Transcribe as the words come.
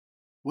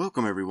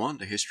Welcome everyone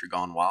to History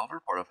Gone Wilder,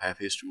 part of Half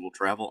History Will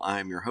Travel. I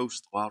am your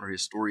host, the Wilder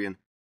Historian,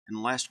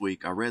 and last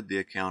week I read the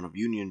account of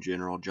Union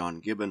General John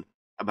Gibbon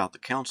about the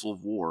Council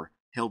of War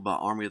held by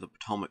Army of the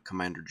Potomac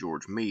Commander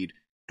George Meade,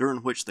 during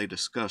which they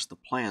discussed the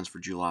plans for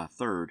July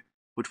 3rd,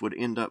 which would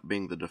end up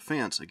being the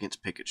defense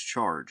against Pickett's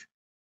charge.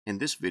 In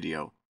this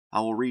video,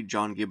 I will read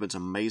John Gibbon's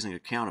amazing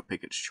account of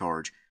Pickett's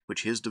charge,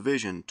 which his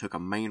division took a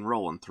main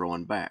role in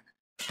throwing back.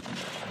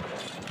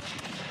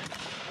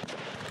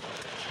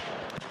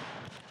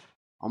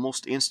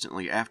 Almost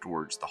instantly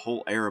afterwards, the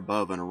whole air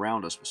above and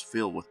around us was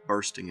filled with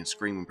bursting and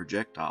screaming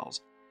projectiles,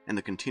 and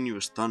the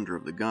continuous thunder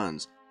of the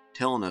guns,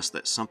 telling us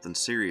that something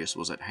serious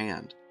was at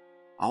hand.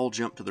 All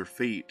jumped to their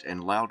feet,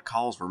 and loud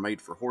calls were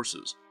made for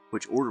horses,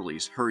 which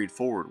orderlies hurried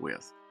forward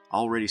with,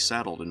 already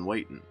saddled and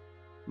waiting.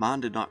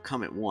 Mine did not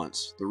come at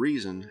once. The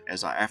reason,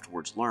 as I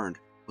afterwards learned,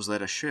 was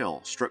that a shell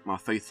struck my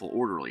faithful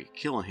orderly,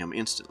 killing him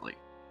instantly.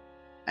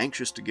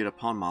 Anxious to get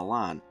upon my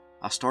line,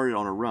 I started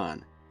on a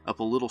run, up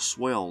a little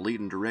swell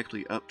leading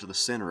directly up to the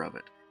center of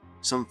it.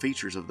 Some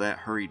features of that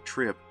hurried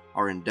trip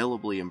are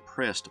indelibly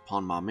impressed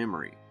upon my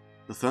memory.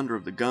 The thunder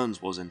of the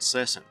guns was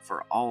incessant,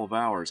 for all of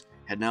ours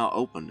had now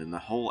opened and the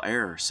whole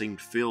air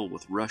seemed filled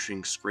with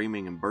rushing,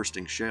 screaming, and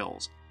bursting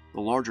shells. The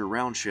larger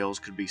round shells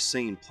could be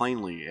seen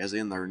plainly as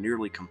in their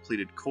nearly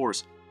completed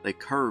course they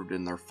curved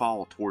in their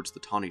fall towards the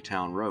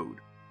Taneytown road.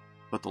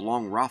 But the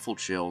long rifled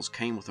shells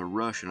came with a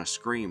rush and a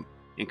scream,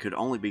 and could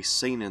only be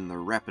seen in their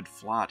rapid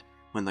flight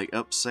when they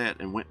upset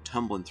and went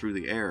tumbling through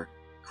the air,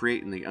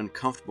 creating the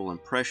uncomfortable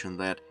impression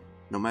that,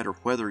 no matter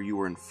whether you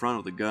were in front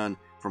of the gun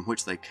from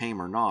which they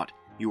came or not,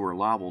 you were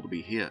liable to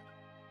be hit.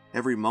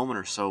 Every moment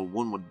or so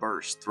one would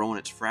burst, throwing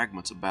its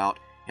fragments about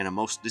in a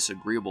most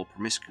disagreeable,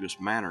 promiscuous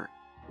manner,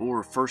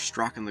 or, first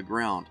striking the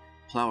ground,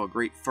 plow a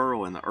great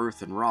furrow in the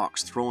earth and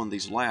rocks, throwing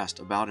these last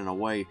about in a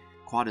way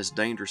quite as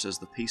dangerous as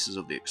the pieces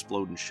of the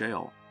exploding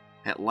shell.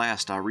 At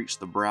last I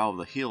reached the brow of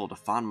the hill to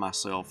find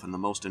myself in the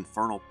most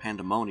infernal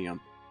pandemonium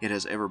it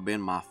has ever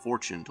been my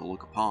fortune to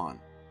look upon.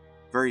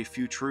 Very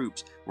few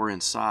troops were in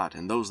sight,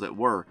 and those that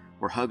were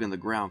hugging the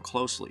ground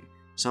closely,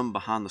 some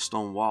behind the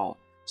stone wall,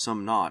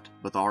 some not,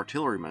 but the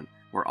artillerymen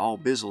were all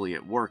busily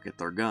at work at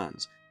their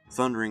guns,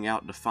 thundering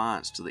out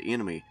defiance to the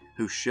enemy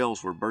whose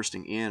shells were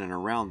bursting in and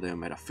around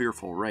them at a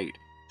fearful rate,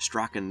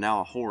 striking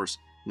now a horse,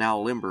 now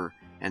a limber,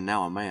 and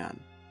now a man.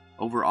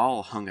 Over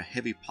all hung a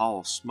heavy pall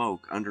of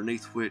smoke,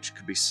 underneath which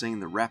could be seen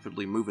the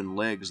rapidly moving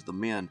legs of the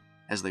men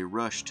as they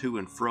rushed to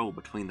and fro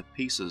between the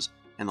pieces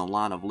and the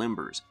line of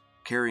limbers,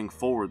 carrying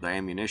forward the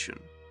ammunition.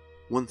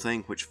 One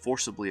thing which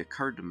forcibly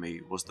occurred to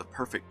me was the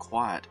perfect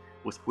quiet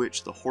with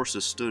which the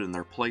horses stood in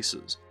their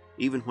places.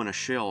 Even when a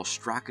shell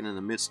striking in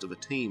the midst of a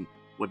team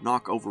would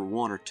knock over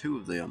one or two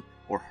of them,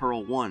 or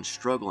hurl one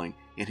struggling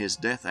in his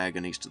death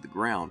agonies to the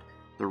ground,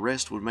 the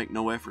rest would make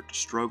no effort to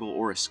struggle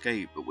or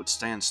escape, but would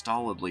stand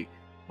stolidly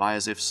by,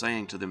 as if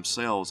saying to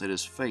themselves, "It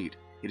is fate,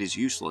 it is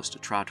useless to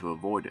try to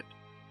avoid it."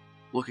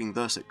 Looking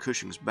thus at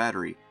Cushing's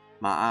battery,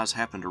 my eyes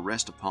happened to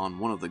rest upon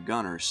one of the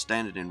gunners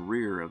standing in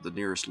rear of the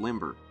nearest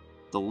limber,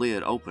 the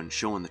lid open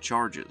showing the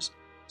charges.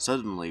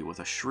 Suddenly,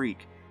 with a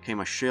shriek, came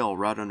a shell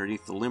right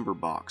underneath the limber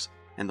box,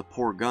 and the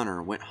poor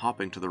gunner went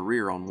hopping to the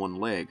rear on one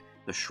leg,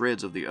 the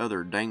shreds of the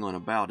other dangling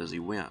about as he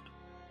went.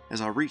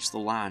 As I reached the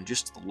line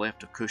just to the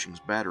left of Cushing's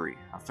battery,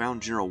 I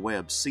found General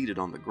Webb seated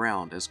on the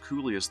ground as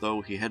coolly as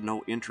though he had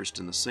no interest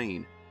in the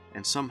scene,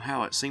 and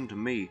somehow it seemed to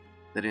me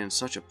that in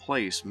such a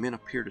place men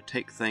appear to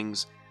take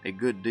things a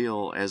good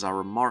deal as I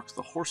remarked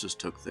the horses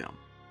took them.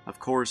 Of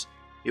course,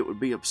 it would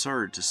be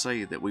absurd to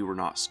say that we were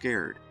not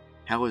scared.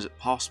 How is it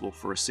possible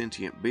for a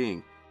sentient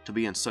being to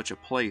be in such a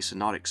place and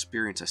not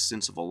experience a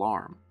sense of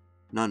alarm?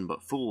 None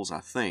but fools,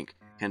 I think,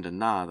 can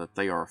deny that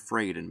they are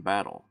afraid in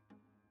battle.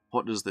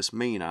 "What does this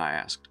mean?" I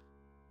asked.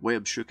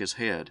 Webb shook his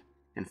head.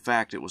 In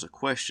fact, it was a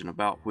question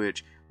about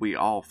which we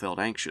all felt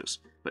anxious,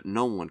 but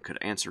no one could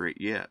answer it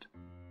yet.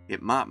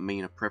 It might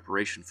mean a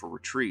preparation for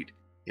retreat.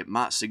 It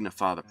might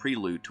signify the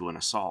prelude to an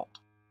assault.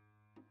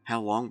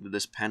 How long did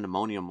this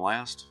pandemonium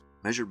last?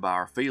 Measured by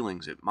our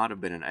feelings, it might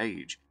have been an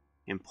age.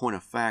 In point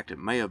of fact, it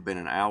may have been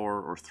an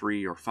hour or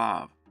 3 or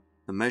 5.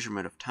 The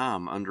measurement of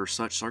time under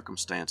such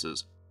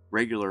circumstances,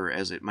 regular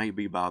as it may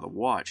be by the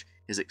watch,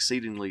 is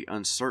exceedingly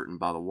uncertain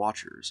by the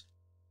watchers.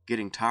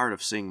 Getting tired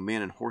of seeing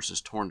men and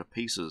horses torn to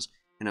pieces,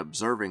 and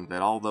observing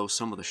that although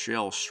some of the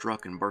shells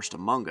struck and burst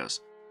among us,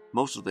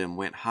 most of them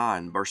went high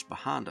and burst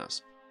behind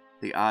us,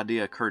 the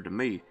idea occurred to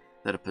me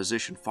that a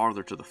position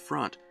farther to the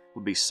front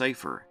would be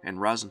safer,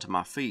 and rising to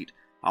my feet,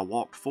 I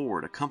walked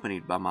forward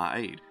accompanied by my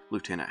aide,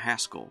 Lieutenant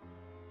Haskell.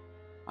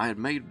 I had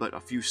made but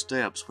a few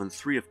steps when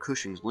 3 of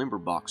Cushing's limber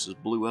boxes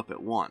blew up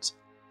at once,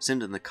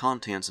 sending the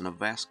contents in a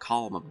vast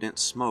column of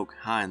dense smoke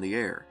high in the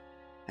air,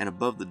 and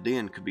above the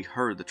din could be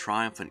heard the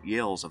triumphant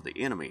yells of the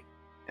enemy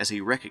as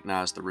he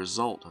recognized the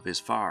result of his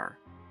fire.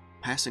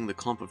 Passing the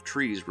clump of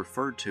trees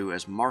referred to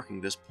as marking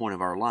this point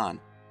of our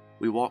line,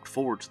 we walked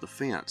forward to the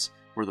fence,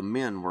 where the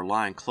men were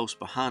lying close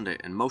behind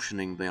it, and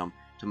motioning them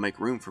to make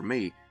room for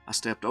me, I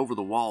stepped over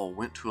the wall,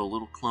 went to a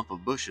little clump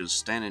of bushes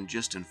standing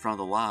just in front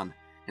of the line,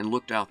 and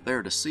looked out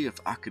there to see if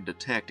I could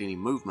detect any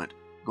movement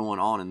going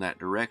on in that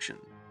direction.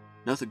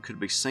 Nothing could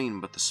be seen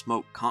but the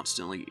smoke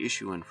constantly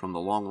issuing from the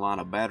long line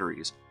of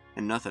batteries,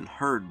 and nothing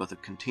heard but the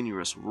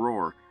continuous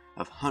roar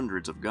of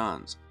hundreds of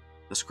guns,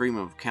 the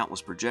screaming of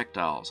countless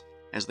projectiles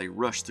as they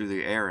rushed through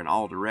the air in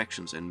all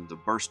directions, and the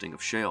bursting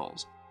of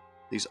shells.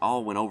 These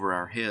all went over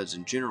our heads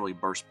and generally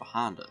burst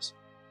behind us.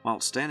 While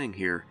standing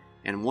here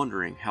and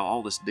wondering how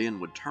all this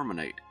din would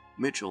terminate,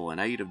 Mitchell, an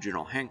aide of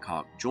General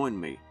Hancock, joined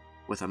me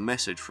with a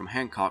message from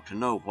Hancock to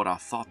know what I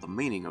thought the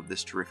meaning of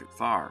this terrific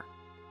fire.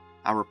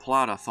 I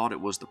replied I thought it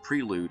was the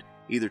prelude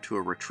either to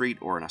a retreat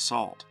or an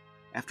assault.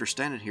 After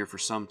standing here for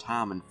some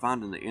time and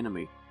finding the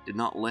enemy did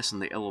not lessen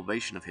the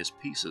elevation of his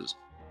pieces,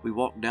 we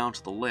walked down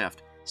to the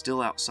left,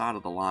 still outside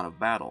of the line of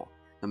battle,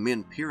 the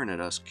men peering at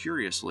us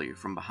curiously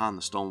from behind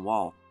the stone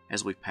wall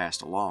as we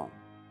passed along.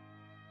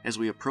 As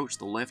we approached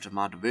the left of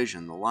my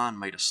division, the line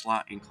made a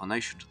slight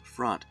inclination to the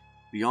front,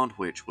 beyond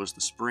which was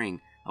the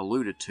spring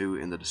alluded to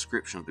in the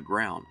description of the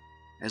ground.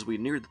 As we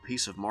neared the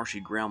piece of marshy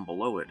ground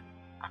below it,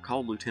 I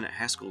called Lieutenant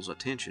Haskell's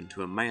attention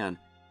to a man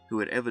who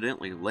had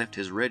evidently left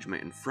his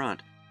regiment in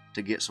front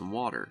to get some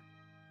water.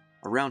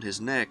 Around his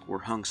neck were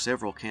hung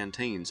several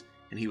canteens,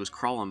 and he was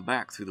crawling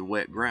back through the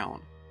wet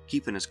ground,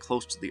 keeping as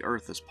close to the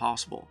earth as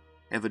possible,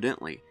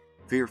 evidently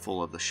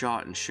fearful of the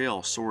shot and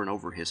shell soaring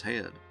over his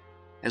head.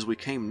 As we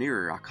came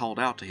nearer, I called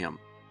out to him,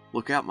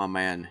 "Look out, my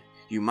man,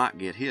 you might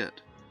get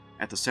hit."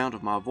 At the sound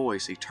of my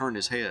voice, he turned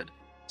his head,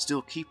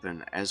 still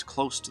keeping as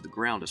close to the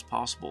ground as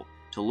possible,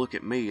 to look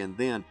at me, and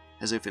then,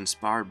 as if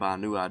inspired by a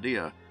new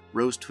idea,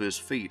 rose to his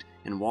feet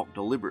and walked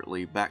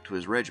deliberately back to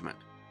his regiment,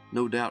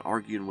 no doubt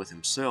arguing with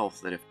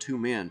himself that if two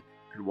men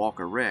could walk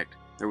erect,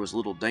 there was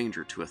little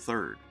danger to a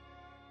third.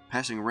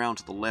 Passing around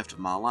to the left of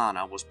my line,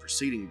 I was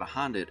proceeding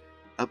behind it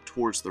up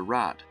towards the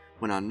right,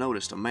 when I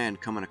noticed a man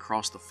coming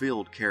across the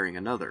field carrying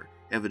another,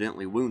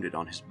 evidently wounded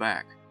on his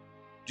back.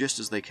 Just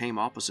as they came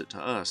opposite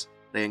to us,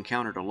 they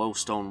encountered a low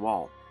stone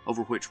wall,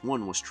 over which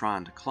one was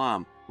trying to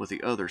climb with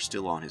the other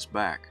still on his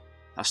back.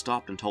 I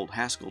stopped and told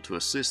Haskell to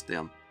assist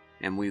them,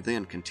 and we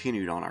then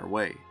continued on our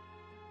way.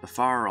 The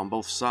fire on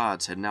both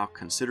sides had now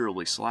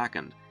considerably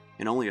slackened,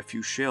 and only a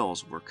few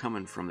shells were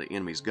coming from the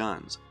enemy's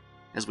guns.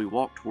 As we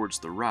walked towards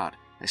the right,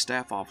 a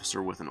staff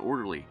officer with an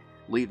orderly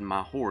leading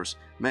my horse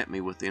met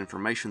me with the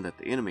information that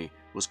the enemy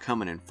was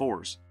coming in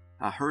force.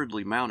 I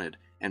hurriedly mounted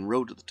and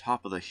rode to the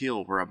top of the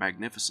hill, where a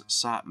magnificent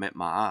sight met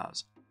my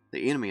eyes.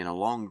 The enemy in a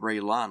long gray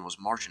line was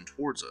marching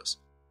towards us,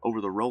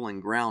 over the rolling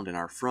ground in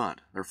our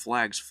front, their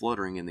flags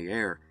fluttering in the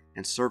air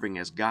and serving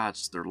as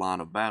guides to their line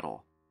of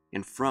battle.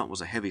 In front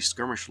was a heavy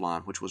skirmish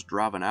line which was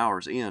driving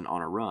ours in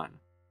on a run.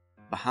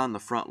 Behind the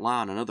front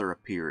line another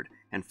appeared,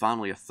 and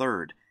finally a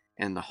third,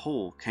 and the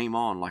whole came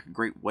on like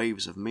great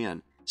waves of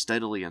men,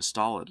 steadily and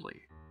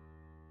stolidly.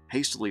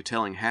 Hastily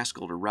telling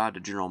Haskell to ride to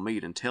General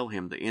Meade and tell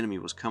him the enemy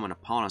was coming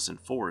upon us in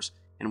force,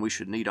 and we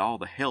should need all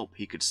the help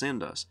he could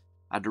send us,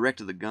 I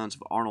directed the guns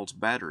of Arnold's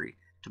battery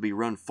to be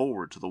run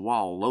forward to the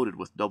wall loaded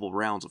with double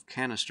rounds of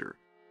canister,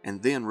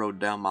 and then rode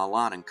down my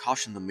line and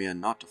cautioned the men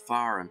not to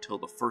fire until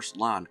the first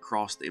line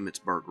crossed the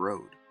Emmitsburg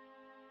road.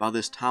 By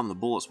this time the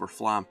bullets were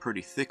flying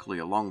pretty thickly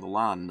along the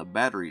line, and the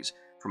batteries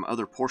from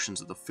other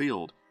portions of the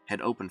field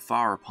had opened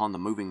fire upon the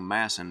moving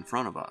mass in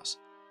front of us.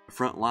 The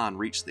front line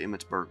reached the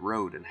Emmitsburg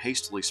road, and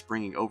hastily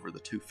springing over the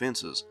two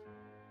fences,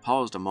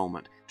 paused a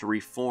moment to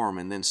reform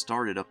and then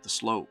started up the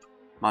slope.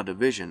 My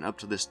division, up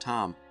to this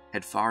time,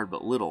 had fired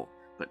but little,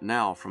 but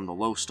now from the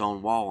low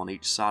stone wall on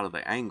each side of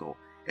the angle,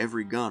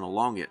 every gun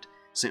along it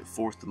sent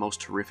forth the most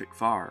terrific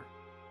fire.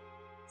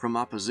 From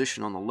my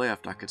position on the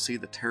left, I could see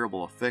the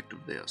terrible effect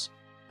of this.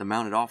 The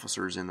mounted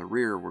officers in the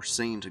rear were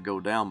seen to go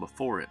down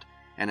before it,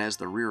 and as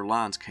the rear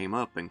lines came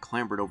up and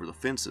clambered over the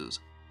fences,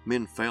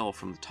 men fell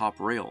from the top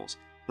rails,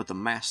 but the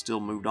mass still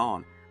moved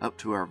on, up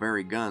to our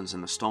very guns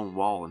in the stone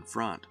wall in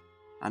front.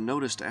 I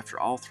noticed after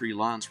all three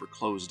lines were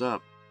closed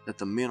up that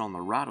the men on the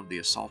right of the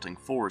assaulting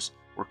force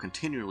were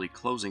continually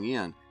closing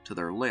in to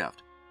their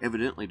left,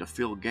 evidently to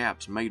fill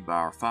gaps made by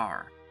our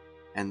fire,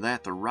 and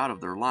that the right of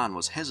their line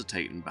was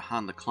hesitating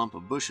behind the clump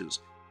of bushes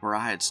where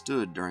I had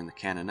stood during the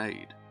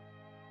cannonade.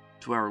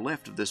 To our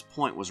left of this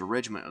point was a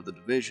regiment of the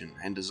division,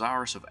 and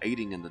desirous of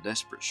aiding in the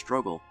desperate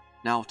struggle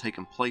now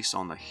taking place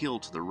on the hill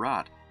to the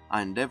right,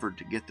 I endeavored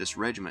to get this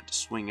regiment to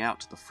swing out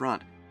to the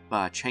front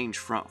by a change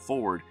front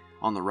forward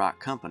on the right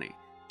company,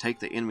 take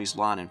the enemy's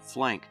line in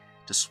flank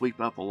to sweep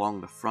up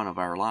along the front of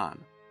our line.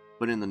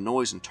 But in the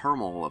noise and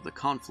turmoil of the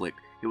conflict,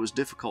 it was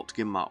difficult to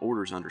get my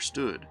orders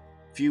understood.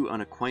 Few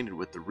unacquainted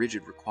with the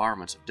rigid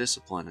requirements of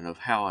discipline and of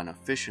how an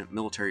efficient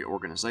military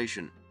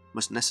organization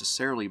must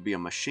necessarily be a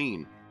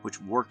machine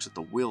which works at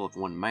the will of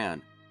one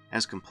man,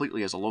 as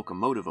completely as a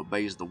locomotive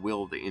obeys the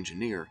will of the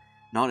engineer,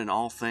 not in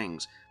all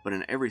things, but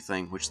in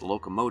everything which the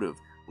locomotive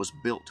was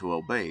built to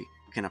obey,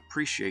 can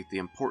appreciate the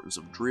importance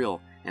of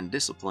drill and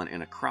discipline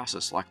in a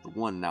crisis like the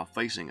one now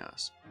facing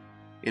us.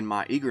 In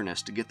my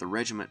eagerness to get the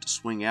regiment to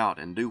swing out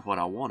and do what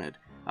I wanted,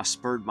 I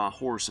spurred my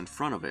horse in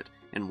front of it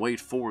and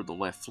wayed forward the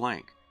left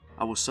flank.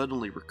 I was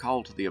suddenly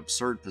recalled to the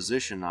absurd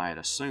position I had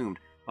assumed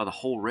by by the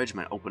whole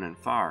regiment opening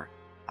fire,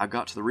 I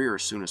got to the rear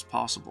as soon as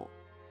possible.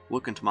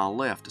 Looking to my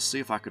left to see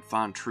if I could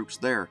find troops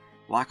there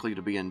likely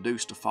to be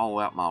induced to follow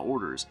out my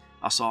orders,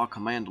 I saw a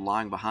command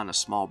lying behind a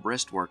small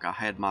breastwork I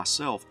had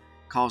myself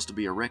caused to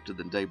be erected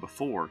the day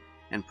before,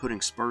 and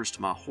putting spurs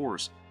to my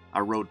horse,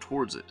 I rode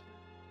towards it.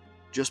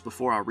 Just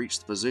before I reached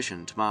the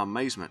position, to my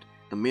amazement,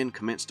 the men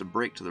commenced to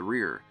break to the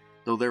rear,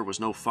 though there was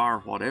no fire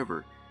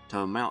whatever to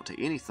amount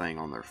to anything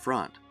on their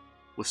front.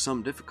 With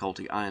some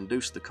difficulty I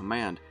induced the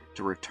command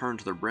to return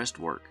to their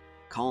breastwork,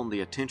 calling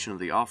the attention of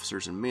the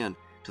officers and men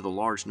to the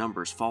large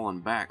numbers fallen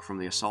back from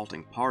the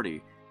assaulting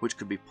party, which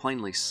could be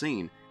plainly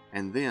seen,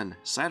 and then,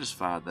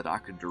 satisfied that I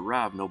could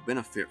derive no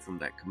benefit from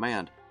that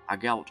command, I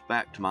galloped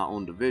back to my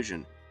own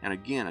division, and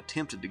again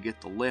attempted to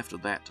get the left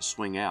of that to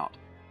swing out.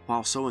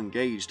 While so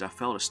engaged, I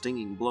felt a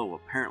stinging blow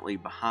apparently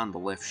behind the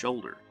left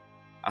shoulder.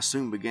 I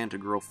soon began to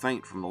grow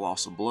faint from the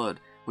loss of blood,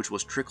 which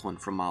was trickling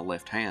from my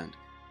left hand.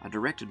 I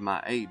directed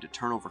my aide to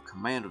turn over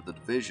command of the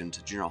division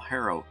to General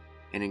Harrow,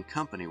 and in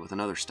company with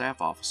another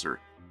staff officer,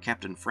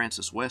 Captain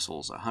Francis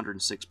Wessels,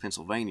 106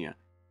 Pennsylvania,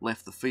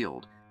 left the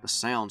field, the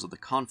sounds of the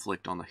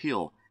conflict on the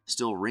hill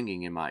still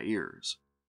ringing in my ears.